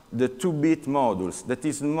about the 2-bit modules. That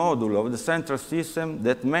is the module of the central system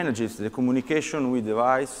that manages the communication with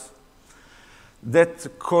device,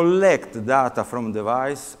 that collect data from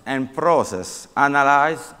device and process,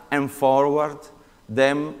 analyze, and forward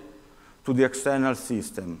them to the external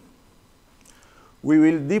system. We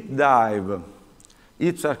will deep dive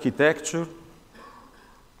its architecture,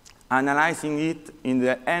 analyzing it in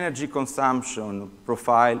the energy consumption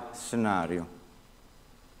profile scenario.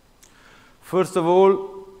 First of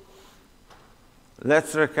all,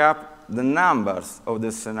 let's recap the numbers of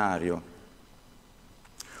the scenario.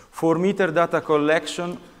 For meter data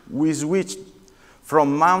collection, we switched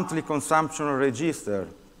from monthly consumption register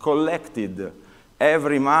collected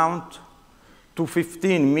every month to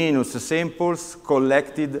 15 minutes samples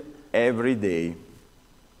collected every day.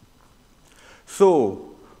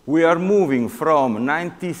 So we are moving from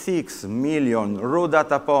 96 million raw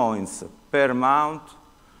data points per month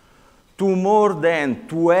to more than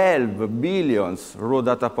 12 billion raw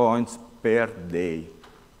data points per day.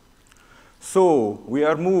 So we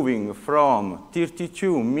are moving from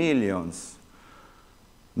 32 million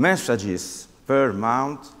messages per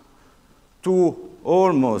month to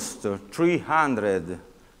almost 300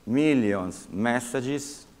 million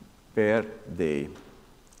messages per day.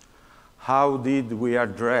 How did we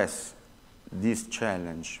address this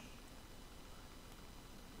challenge?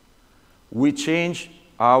 We changed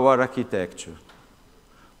our architecture.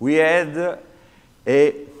 We had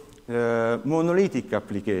a monolithic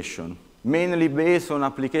application, mainly based on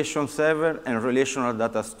application server and relational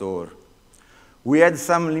data store. We had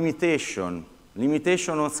some limitation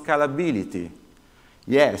on scalability.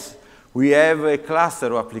 Yes, we have a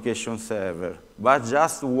cluster of application server, but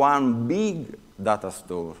just one big data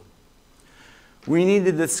store. We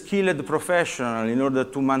needed a skilled professional in order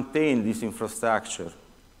to maintain this infrastructure.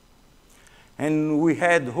 And we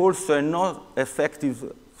had also a not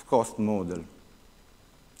effective cost model.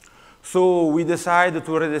 So we decided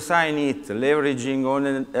to redesign it, leveraging on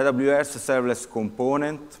an AWS serverless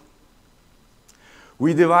component.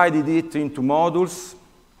 We divided it into modules,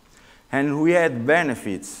 and we had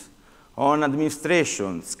benefits on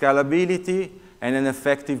administration, scalability, and an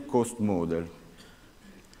effective cost model.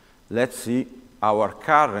 Let's see our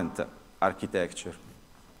current architecture.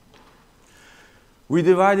 We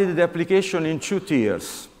divided the application in two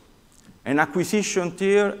tiers, an acquisition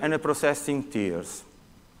tier and a processing tiers.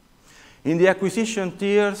 In the acquisition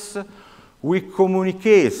tiers, we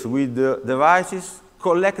communicate with the devices,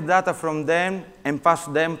 collect data from them, and pass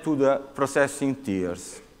them to the processing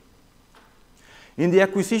tiers. In the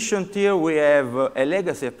acquisition tier, we have a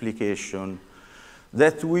legacy application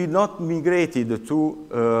that we not migrated to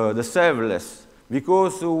the serverless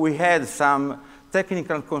because we had some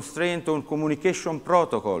technical constraint on communication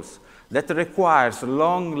protocols that requires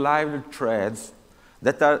long-lived threads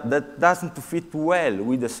that doesn't fit well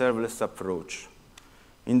with the serverless approach.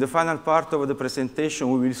 In the final part of the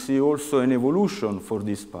presentation, we will see also an evolution for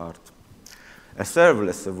this part, a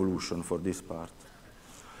serverless evolution for this part.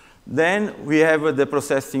 Then we have the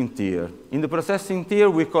processing tier. In the processing tier,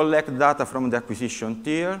 we collect data from the acquisition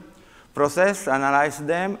tier, process, analyze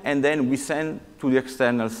them, and then we send to the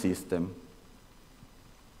external system.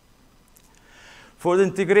 For the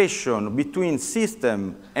integration between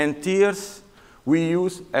system and tiers, we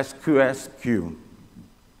use SQS-Q.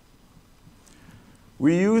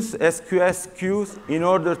 We use SQS-Q in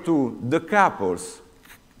order to decouple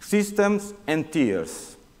systems and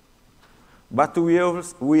tiers. But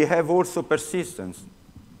we have also persistence,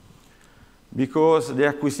 because the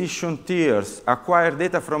acquisition tiers acquire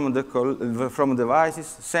data from devices,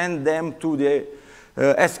 send them to the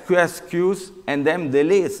SQS queues, and then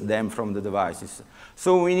delete them from the devices.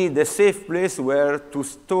 So we need a safe place where to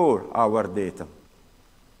store our data.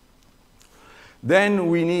 Then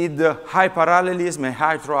we need high parallelism and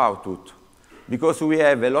high throughput, because we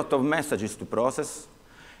have a lot of messages to process,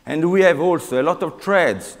 and we have also a lot of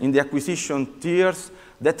threads in the acquisition tiers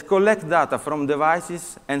that collect data from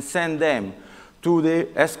devices and send them to the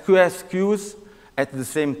SQS queues at the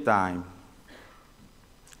same time.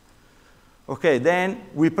 Okay, then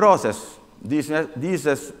we process these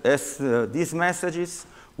messages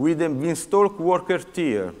with the Beanstalk worker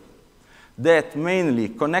tier that mainly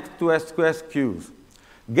connect to SQS queues,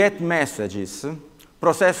 get messages,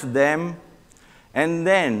 process them, and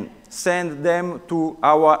then send them to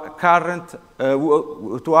our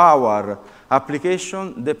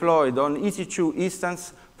application deployed on EC2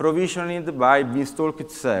 instance provisioned by Beanstalk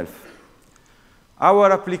itself.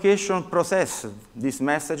 Our application processes these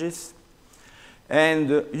messages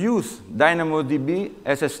and use DynamoDB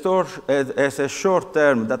as a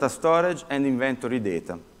short-term data storage and inventory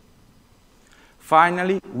data.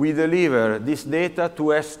 Finally, we deliver this data to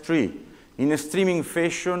S3 in a streaming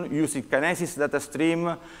fashion using Kinesis data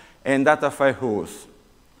stream and data file host.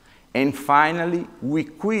 And finally, we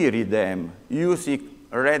query them using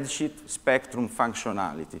Redshift Spectrum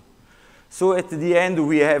functionality. So at the end,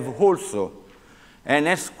 we have also an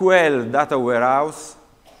SQL data warehouse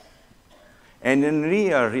and a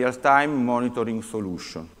real-time monitoring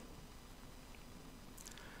solution.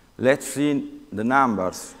 Let's see the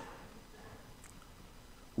numbers.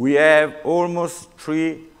 We have almost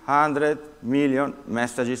 300 million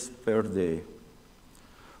messages per day.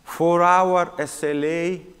 For our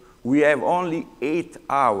SLA, we have only 8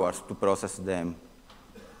 hours to process them.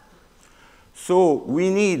 So we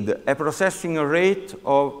need a processing rate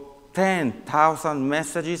of 10,000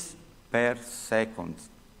 messages per second.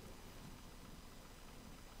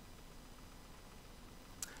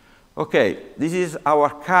 Okay, this is our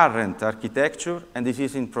current architecture, and this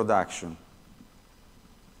is in production.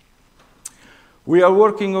 We are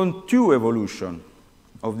working on two evolutions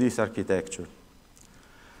of this architecture.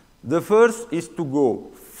 The first is to go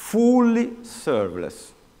fully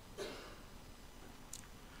serverless.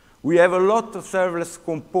 We have a lot of serverless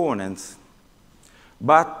components,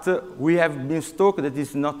 but we have Beanstalk that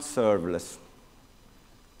is not serverless.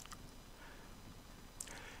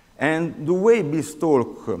 And the way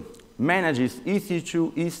Beanstalk manages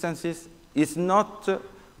EC2 instances is not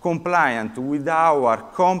compliant with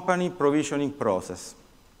our company provisioning process.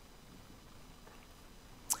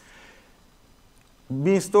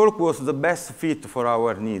 Beanstalk was the best fit for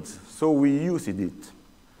our needs, so we used it.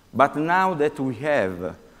 But now that we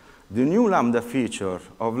have the new Lambda feature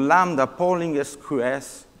of Lambda polling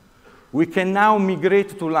SQS, we can now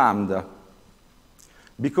migrate to Lambda,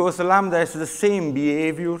 because Lambda has the same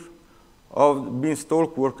behavior of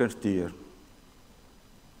Beanstalk worker tier.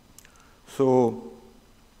 So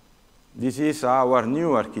this is our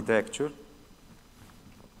new architecture.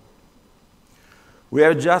 We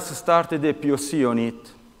have just started a POC on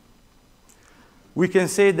it. We can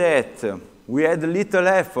say that we had little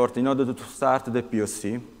effort in order to start the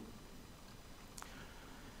POC,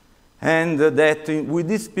 and that with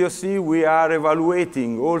this POC we are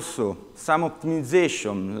evaluating also some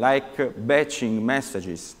optimization, like batching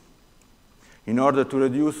messages, in order to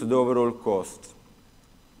reduce the overall cost.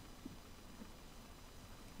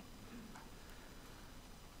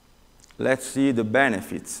 Let's see the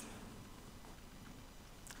benefits.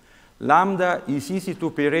 Lambda is easy to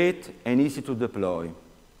operate and easy to deploy.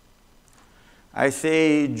 I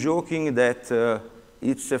say, joking, that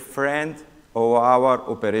it's a friend of our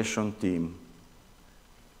operation team.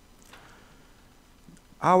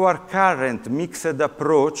 Our current mixed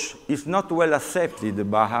approach is not well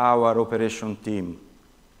accepted by our operation team.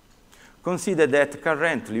 Consider that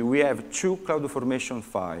currently we have two CloudFormation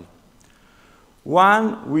files.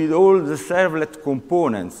 One with all the servlet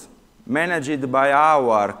components managed by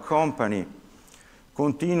our company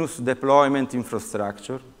continuous deployment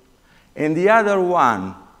infrastructure, and the other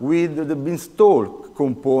one with the Beanstalk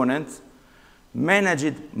components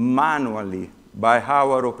managed manually by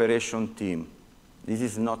our operation team. This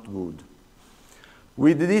is not good.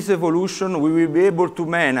 With this evolution, we will be able to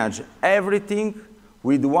manage everything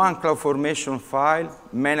with one CloudFormation file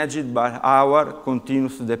managed by our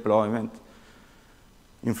continuous deployment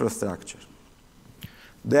infrastructure.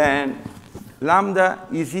 Then Lambda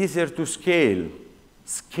is easier to scale,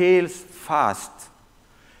 scales fast.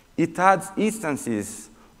 It adds instances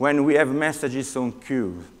when we have messages on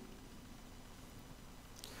queue.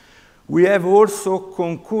 We have also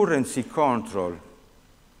concurrency control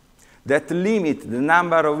that limit the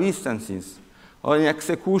number of instances on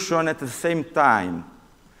execution at the same time.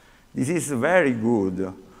 This is very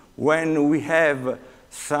good when we have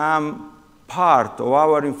some part of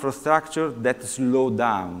our infrastructure that slow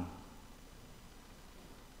down.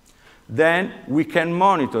 Then we can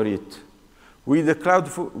monitor it. With the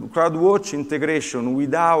CloudWatch integration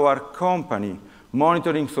with our company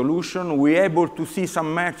monitoring solution, we're able to see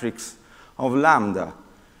some metrics of Lambda.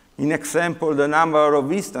 In example, the number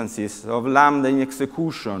of instances of Lambda in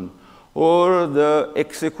execution, or the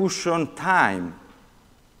execution time.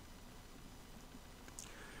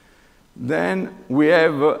 Then we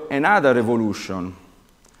have another evolution.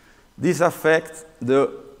 This affects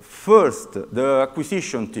the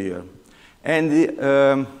acquisition tier, and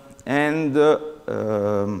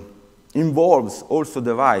involves also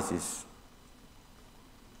devices.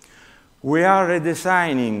 We are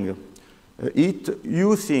redesigning it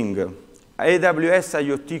using AWS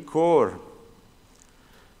IoT Core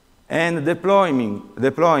and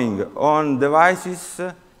deploying on devices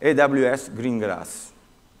AWS Greengrass.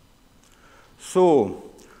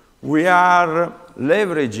 So we are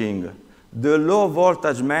leveraging the low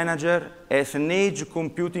voltage manager as an edge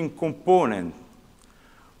computing component.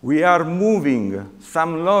 We are moving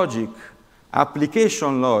some logic,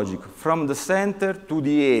 application logic, from the center to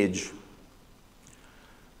the edge.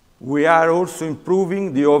 We are also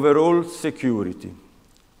improving the overall security.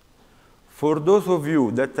 For those of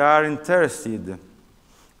you that are interested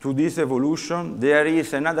to this evolution, there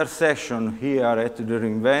is another session here at the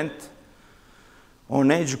re:Invent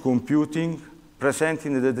on edge computing,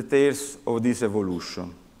 presenting the details of this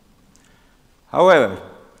evolution. However,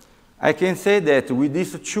 I can say that with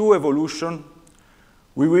these two evolutions,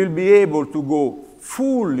 we will be able to go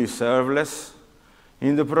fully serverless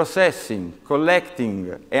in the processing, collecting,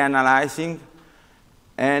 and analyzing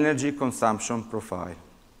energy consumption profile.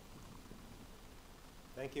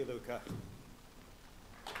 Thank you, Luca.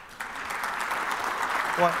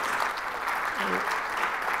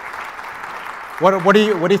 What do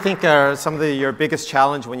you think are some of your biggest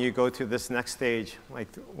challenge when you go to this next stage, like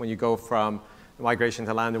when you go from migration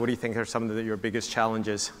to Lambda? What do you think are some of your biggest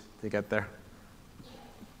challenges to get there?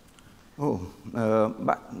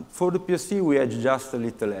 But for the POC, we had just a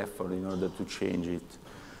little effort in order to change it.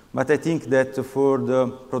 But I think that for the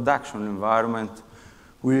production environment,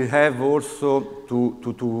 we have also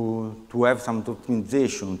to have some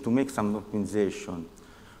optimization, to make some optimization.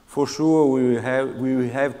 For sure, we will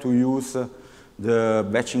have to use the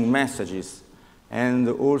batching messages. And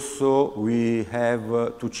also, we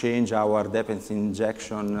have to change our dependency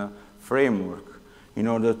injection framework in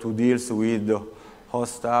order to deal with the hot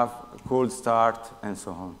stuff, cold start, and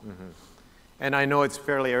so on. Mm-hmm. And I know it's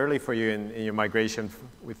fairly early for you in your migration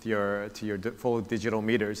with to your full digital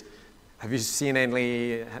meters. Have you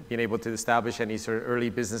been able to establish any sort of early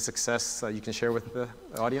business success you can share with the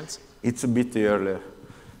audience? It's a bit earlier.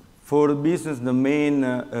 For the business, the main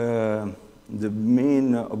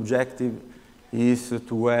objective is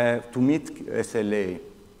to meet SLA.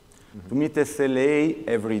 Mm-hmm. To meet SLA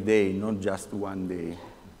every day, not just one day.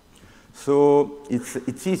 So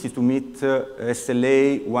it's easy to meet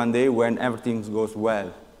SLA one day when everything goes well.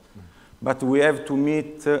 Mm-hmm. But we have to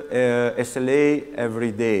meet SLA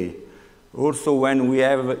every day. Also when we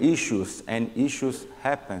have issues, and issues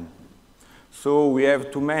happen. So we have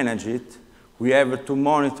to manage it. We have to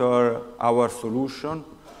monitor our solution.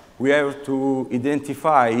 We have to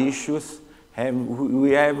identify issues, and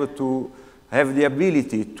we have to have the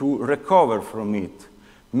ability to recover from it.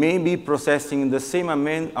 Maybe processing the same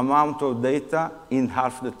amount of data in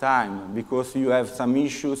half the time, because you have some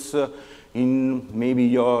issues in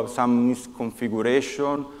maybe some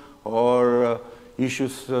misconfiguration, or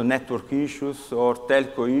network issues, or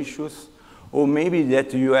telco issues, or maybe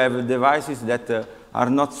that you have devices that are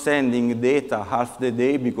not sending data half the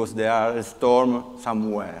day because there are a storm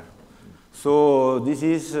somewhere. So this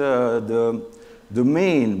is the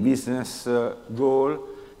main business goal,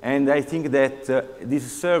 and I think that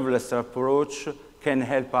this serverless approach can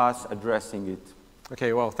help us addressing it.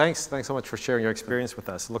 Okay, well, thanks so much for sharing your experience with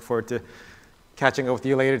us. Look forward to catching up with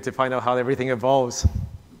you later to find out how everything evolves.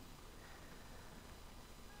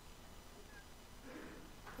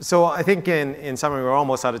 So I think in summary, we're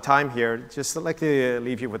almost out of time here. Just I'd like to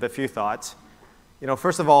leave you with a few thoughts.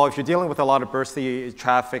 First of all, if you're dealing with a lot of bursty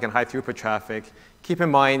traffic and high throughput traffic, keep in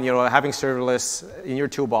mind, having serverless in your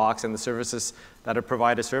toolbox and the services that are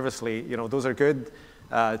provided servicely, those are good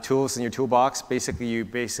tools in your toolbox. Basically,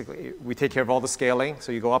 we take care of all the scaling,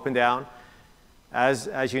 so you go up and down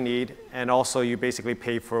as you need, and also you basically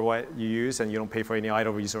pay for what you use, and you don't pay for any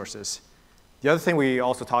idle resources. The other thing we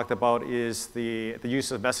also talked about is the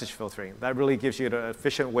use of message filtering. That really gives you an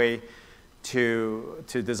efficient way to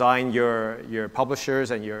design your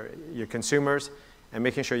publishers and your consumers, and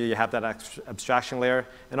making sure you have that abstraction layer,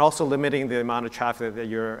 and also limiting the amount of traffic that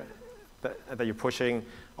you're pushing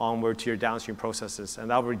onward to your downstream processes,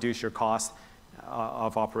 and that will reduce your cost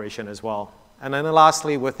of operation as well. And then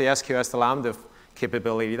lastly, with the SQS to Lambda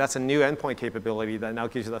capability, that's a new endpoint capability that now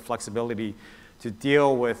gives you that flexibility to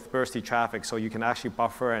deal with bursty traffic, so you can actually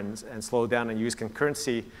buffer and slow down and use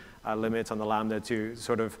concurrency limits on the Lambda to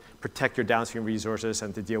sort of protect your downstream resources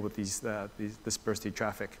and to deal with this bursty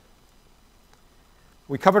traffic.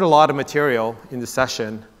 We covered a lot of material in the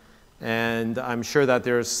session, and I'm sure that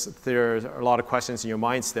there are a lot of questions in your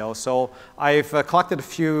mind still. So I've collected a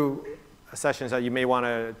few sessions that you may want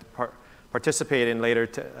to participate in later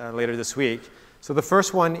this week. So the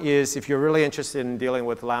first one is, if you're really interested in dealing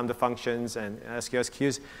with Lambda functions and SQS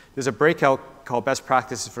queues, there's a breakout called Best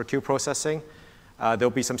Practices for Queue Processing. There'll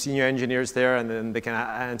be some senior engineers there, and then they can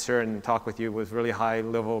answer and talk with you with really high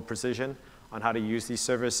level of precision on how to use these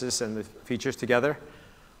services and the features together.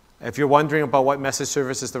 If you're wondering about what message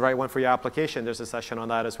service is the right one for your application, there's a session on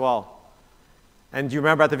that as well. And do you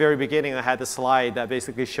remember at the very beginning, I had the slide that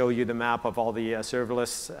basically showed you the map of all the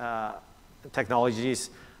serverless technologies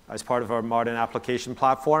as part of our modern application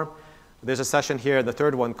platform. There's a session here, the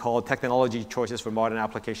third one, called Technology Choices for Modern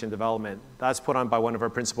Application Development. That's put on by one of our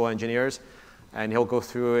principal engineers, and he'll go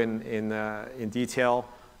through in detail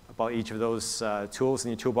about each of those tools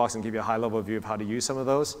in your toolbox and give you a high-level view of how to use some of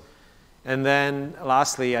those. And then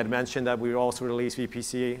lastly, I'd mentioned that we also release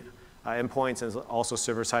VPC endpoints and also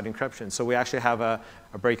server-side encryption. So we actually have a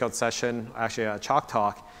breakout session, actually a Chalk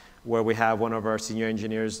Talk, where we have one of our senior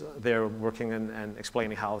engineers there working and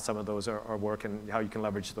explaining how some of those are working, how you can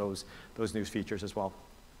leverage those new features as well.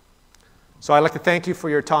 So I'd like to thank you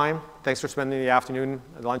for your time. Thanks for spending the afternoon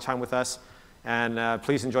at lunchtime with us. And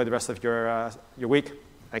please enjoy the rest of your week.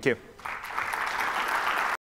 Thank you.